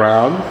art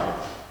background.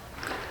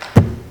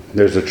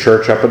 There's a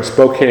church up in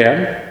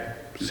Spokane,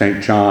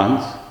 St.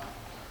 John's.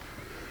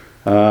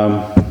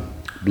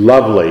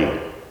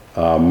 Lovely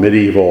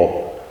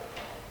medieval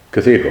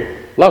cathedral.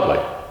 Lovely.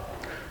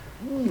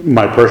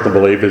 My personal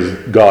belief is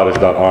God is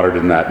not honored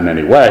in that in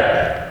any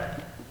way,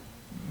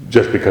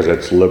 just because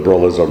it's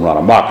liberalism run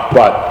amok.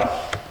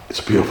 But it's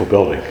a beautiful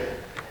building,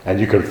 and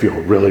you can feel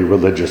really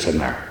religious in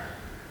there.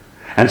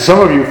 And some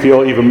of you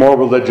feel even more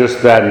religious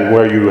than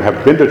where you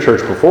have been to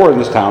church before in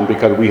this town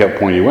because we have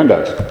pointy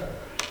windows.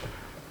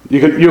 You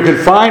can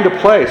find a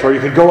place, or you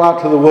could go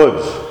out to the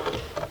woods.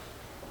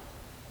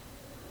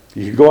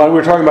 You could go out. We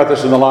were talking about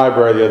this in the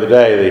library the other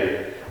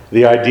day.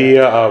 The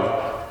idea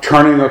of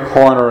turning a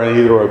corner in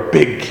either a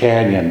big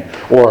canyon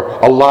or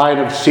a line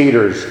of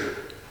cedars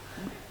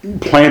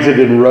planted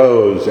in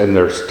rows, and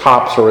their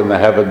tops are in the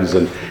heavens,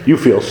 and you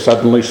feel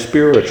suddenly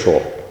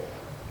spiritual.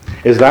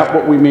 Is that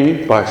what we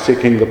mean by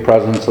seeking the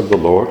presence of the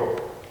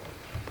Lord?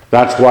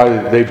 That's why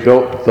they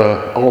built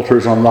the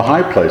altars on the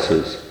high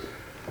places.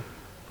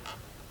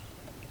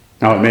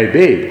 Now, it may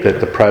be that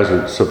the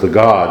presence of the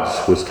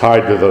gods was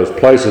tied to those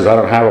places. I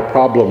don't have a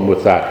problem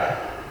with that.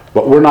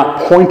 But we're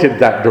not pointed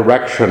that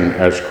direction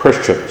as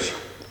Christians.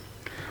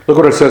 Look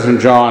what it says in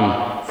 1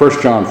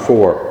 John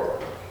 4.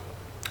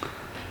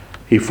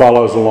 He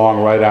follows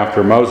along right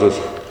after Moses.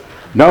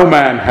 No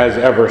man has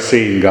ever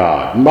seen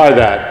God. And by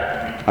that,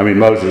 I mean,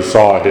 Moses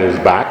saw his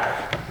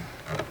back,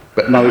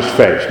 but not his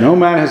face. No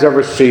man has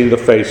ever seen the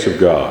face of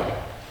God.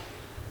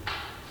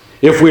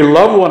 If we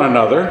love one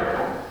another,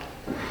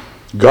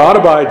 God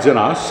abides in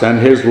us, and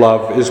His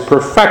love is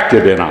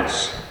perfected in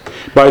us.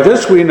 By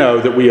this we know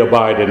that we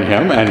abide in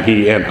Him, and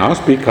He in us,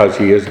 because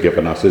He has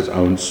given us His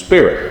own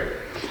Spirit.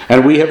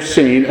 And we have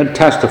seen and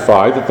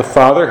testified that the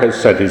Father has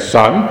sent His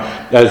Son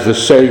as the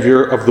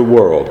Savior of the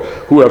world.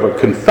 Whoever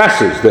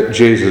confesses that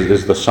Jesus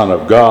is the Son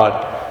of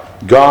God,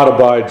 God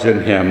abides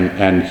in Him,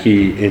 and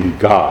He in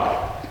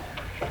God.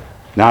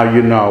 Now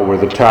you know where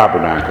the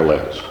tabernacle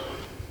is.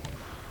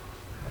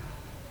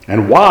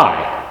 And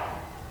why?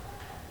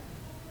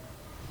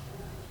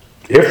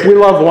 If we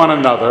love one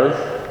another,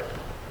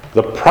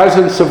 the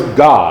presence of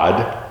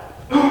God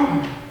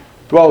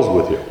dwells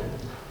with you.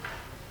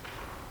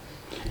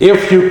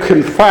 If you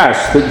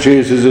confess that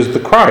Jesus is the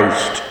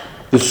Christ,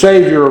 the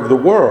Savior of the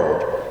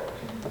world,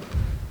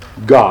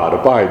 God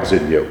abides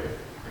in you.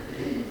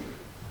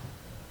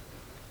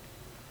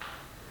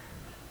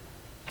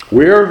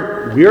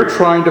 We're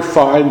trying to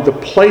find the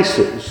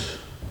places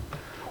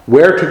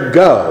where to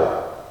go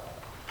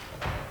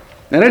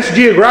And it's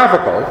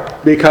geographical,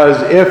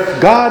 because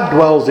if God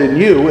dwells in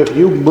you, if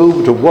you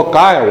move to Wook,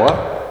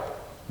 Iowa,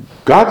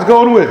 God's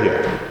going with you.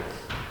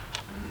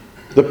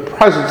 The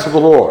presence of the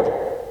Lord.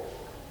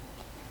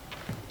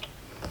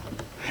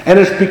 And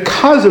it's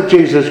because of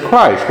Jesus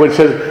Christ, when it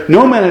says,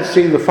 no man has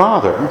seen the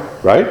Father,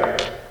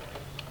 right?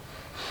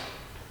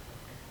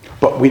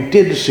 But we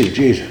did see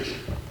Jesus.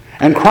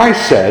 And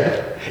Christ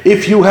said,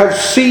 if you have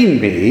seen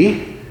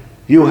me,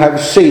 you have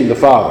seen the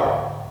Father.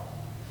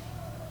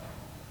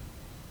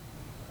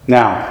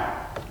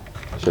 Now,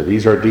 so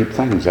these are deep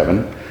things,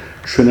 Evan.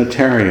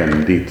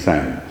 Trinitarian deep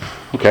things.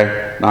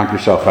 Okay, knock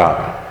yourself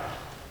out.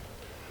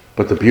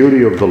 But the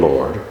beauty of the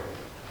Lord,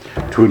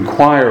 to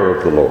inquire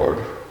of the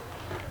Lord,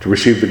 to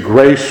receive the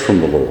grace from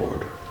the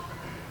Lord,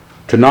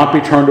 to not be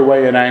turned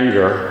away in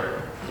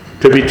anger,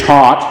 to be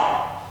taught.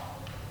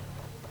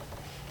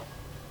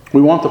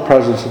 We want the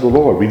presence of the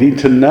Lord. We need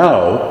to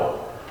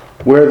know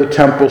where the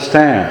temple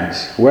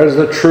stands. Where's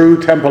the true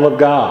temple of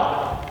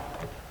God?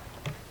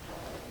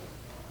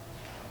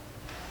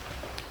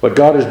 What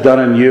God has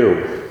done in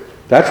you.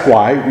 That's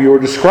why you are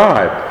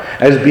described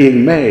as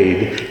being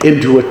made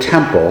into a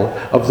temple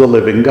of the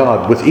living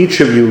God, with each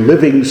of you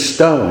living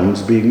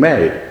stones being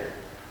made.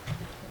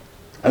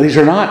 And these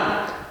are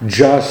not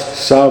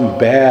just some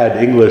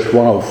bad English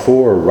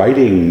 104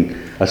 writing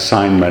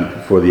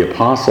assignment for the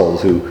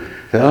apostles who,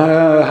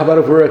 how about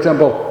if we're a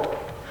temple?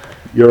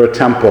 You're a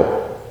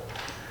temple.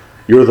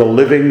 You're the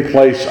living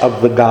place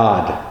of the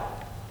God,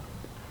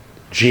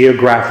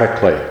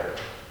 geographically.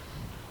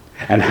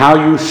 And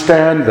how you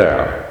stand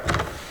there,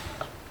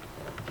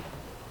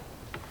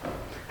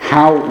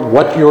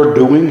 what you're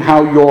doing,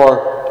 how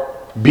you're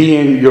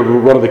being,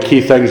 one of the key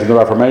things in the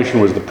Reformation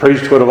was the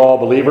priesthood of all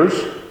believers.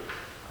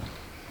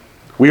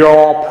 We are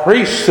all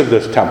priests of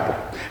this temple.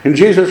 And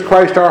Jesus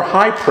Christ, our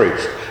high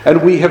priest.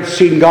 And we have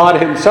seen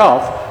God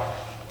himself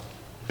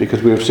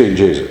because we have seen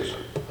Jesus.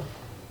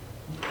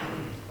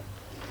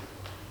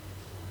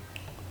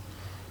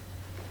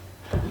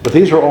 But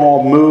these are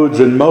all moods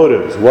and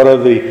motives.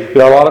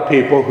 There are a lot of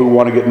people who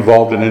want to get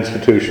involved in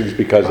institutions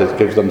because it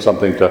gives them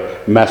something to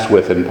mess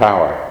with in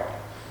power.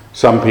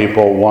 Some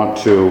people want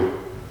to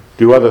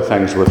do other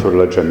things with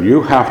religion.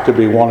 You have to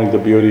be wanting the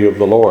beauty of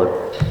the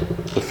Lord,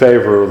 the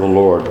favor of the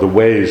Lord, the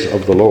ways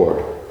of the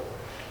Lord.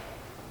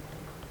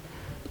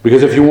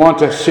 Because if you want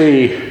to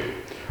see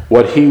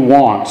what he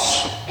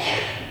wants,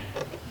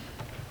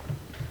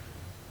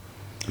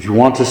 if you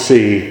want to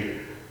see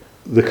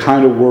the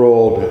kind of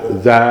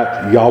world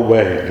that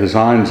Yahweh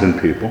designs in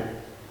people,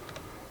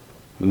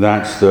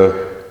 that's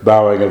the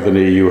bowing of the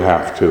knee you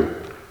have to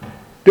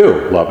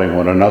do, loving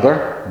one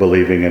another,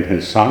 believing in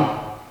his Son.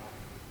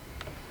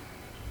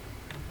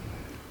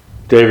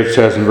 David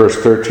says in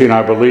verse 13,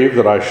 I believe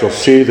that I shall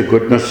see the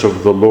goodness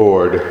of the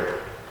Lord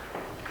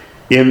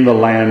in the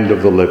land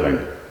of the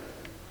living.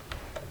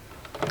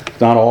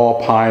 It's not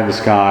all pie in the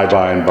sky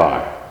by and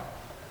by.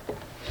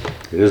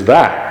 It is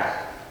that.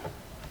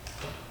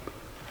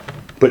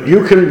 But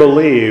you can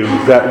believe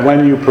that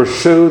when you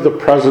pursue the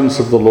presence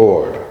of the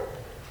Lord,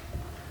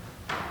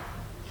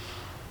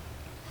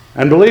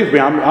 and believe me,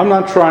 I'm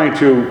not trying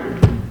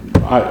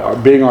to,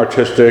 being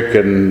artistic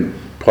and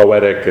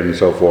poetic and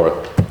so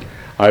forth,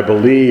 I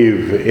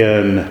believe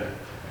in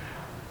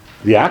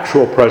the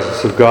actual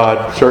presence of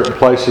God certain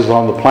places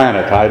on the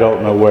planet. I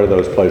don't know where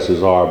those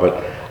places are,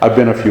 but I've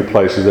been a few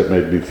places that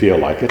made me feel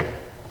like it.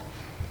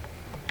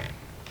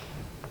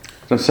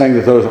 I'm not saying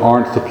that those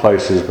aren't the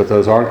places, but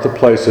those aren't the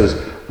places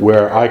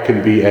where I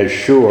can be as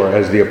sure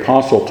as the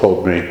apostle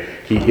told me,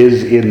 he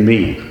is in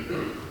me.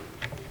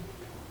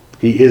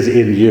 He is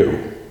in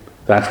you.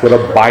 That's what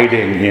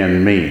abiding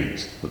in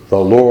means. The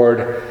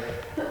Lord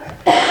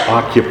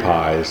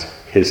occupies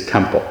his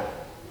temple.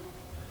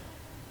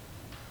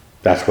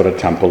 That's what a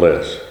temple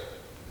is.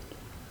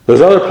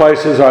 Those other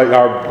places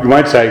are, you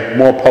might say,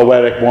 more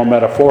poetic, more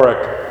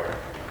metaphoric,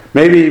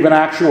 maybe even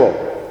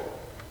actual.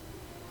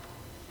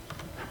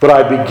 But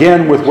I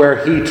begin with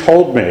where he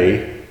told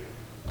me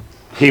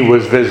he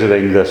was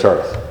visiting this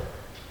earth.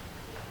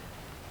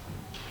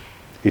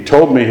 He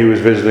told me he was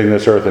visiting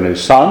this earth in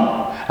his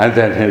Son, and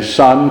then his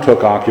Son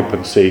took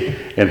occupancy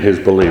in his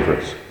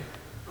believers.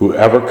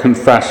 Whoever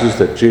confesses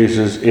that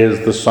Jesus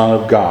is the Son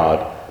of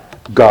God,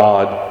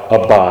 God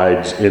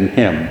abides in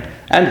him,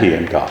 and he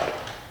in God.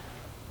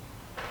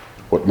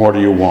 What more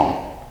do you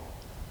want?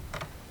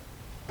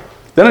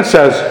 Then it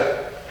says,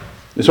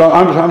 so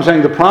I'm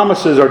saying the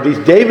promises are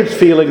David's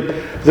feeling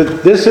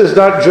that this is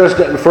not just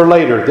for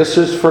later. This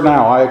is for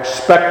now. I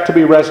expect to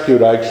be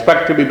rescued. I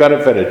expect to be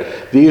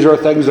benefited. These are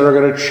things that are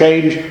going to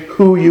change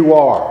who you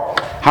are,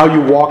 how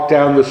you walk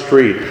down the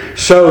street,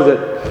 so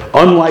that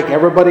unlike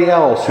everybody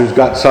else who's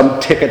got some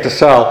ticket to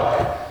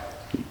sell,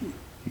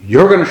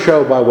 you're going to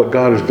show by what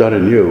God has done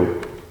in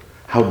you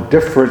how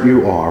different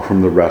you are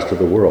from the rest of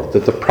the world.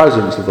 That the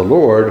presence of the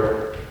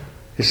Lord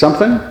is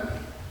something.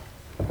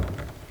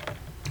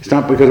 It's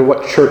not because of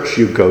what church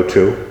you go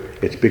to.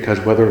 It's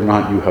because whether or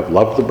not you have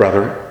loved the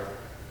brethren,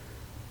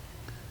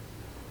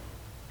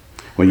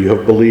 when you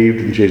have believed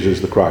in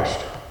Jesus the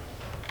Christ.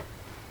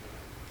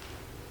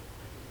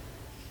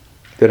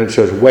 Then it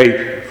says,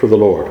 wait for the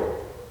Lord.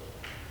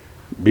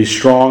 Be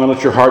strong and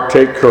let your heart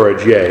take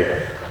courage,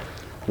 yea,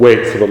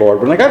 wait for the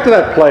Lord. When I got to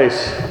that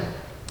place,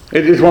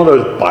 it is one of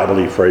those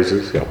Bible-y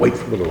phrases, wait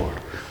for the Lord,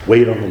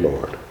 wait on the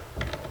Lord.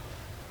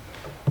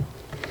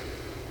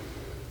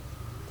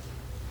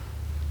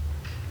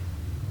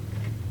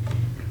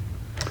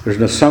 There's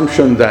an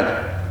assumption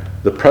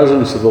that the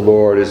presence of the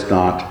Lord is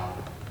not,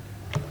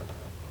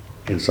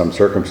 in some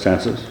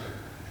circumstances,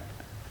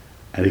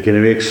 and it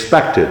can be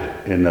expected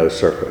in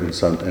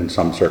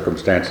some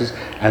circumstances,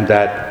 and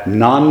that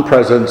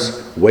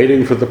non-presence,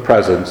 waiting for the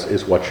presence,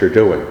 is what you're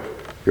doing.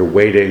 You're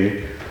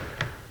waiting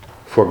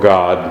for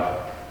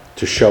God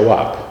to show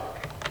up.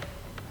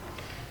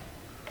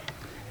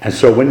 And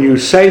so when you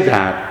say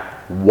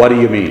that, what do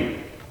you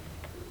mean?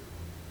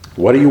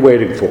 What are you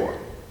waiting for?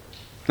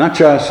 Not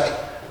just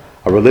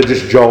a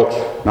religious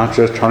jolt, not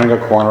just turning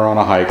a corner on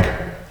a hike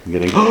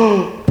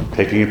and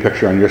taking a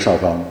picture on your cell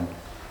phone.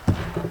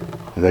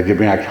 And then getting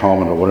back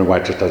home and wondering why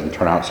it just doesn't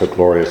turn out so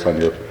glorious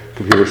on your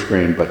computer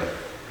screen. But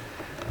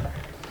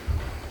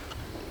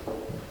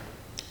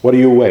what do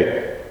you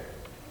wait?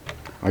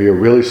 Are you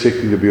really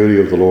seeking the beauty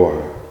of the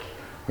Lord?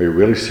 Are you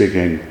really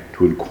seeking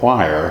to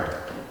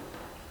inquire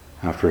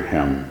after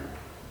Him,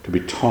 to be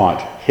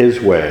taught His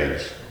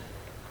ways?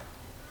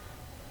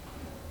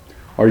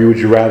 Or would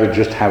you rather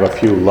just have a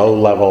few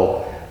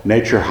low-level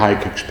nature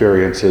hike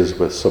experiences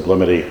with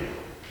sublimity,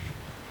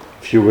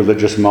 a few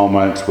religious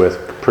moments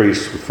with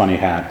priests with funny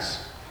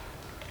hats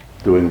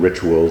doing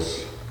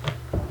rituals?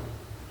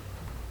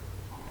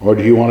 Or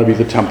do you want to be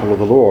the temple of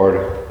the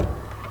Lord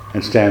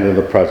and stand in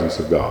the presence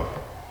of God?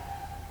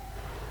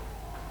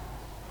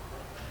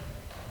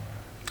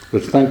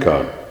 Let's thank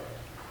God.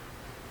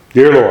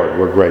 Dear Lord,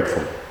 we're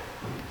grateful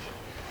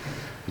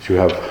that you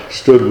have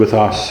stood with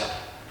us,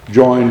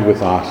 joined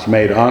with us,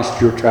 made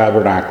us your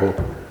tabernacle,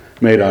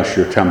 made us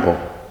your temple.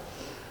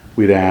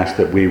 We'd ask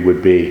that we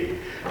would be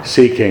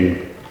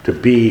seeking to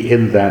be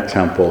in that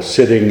temple,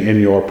 sitting in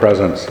your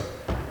presence,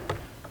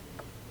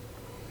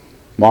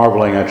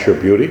 marveling at your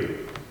beauty,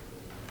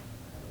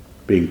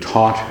 being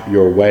taught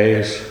your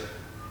ways,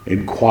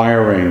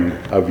 inquiring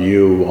of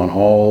you on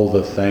all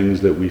the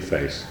things that we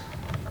face.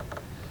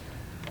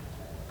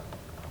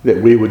 That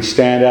we would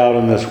stand out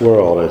in this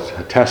world as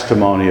a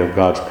testimony of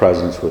God's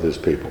presence with His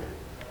people.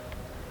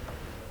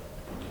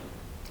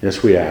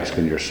 Yes, we ask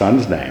in your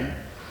Son's name.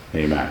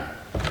 Amen.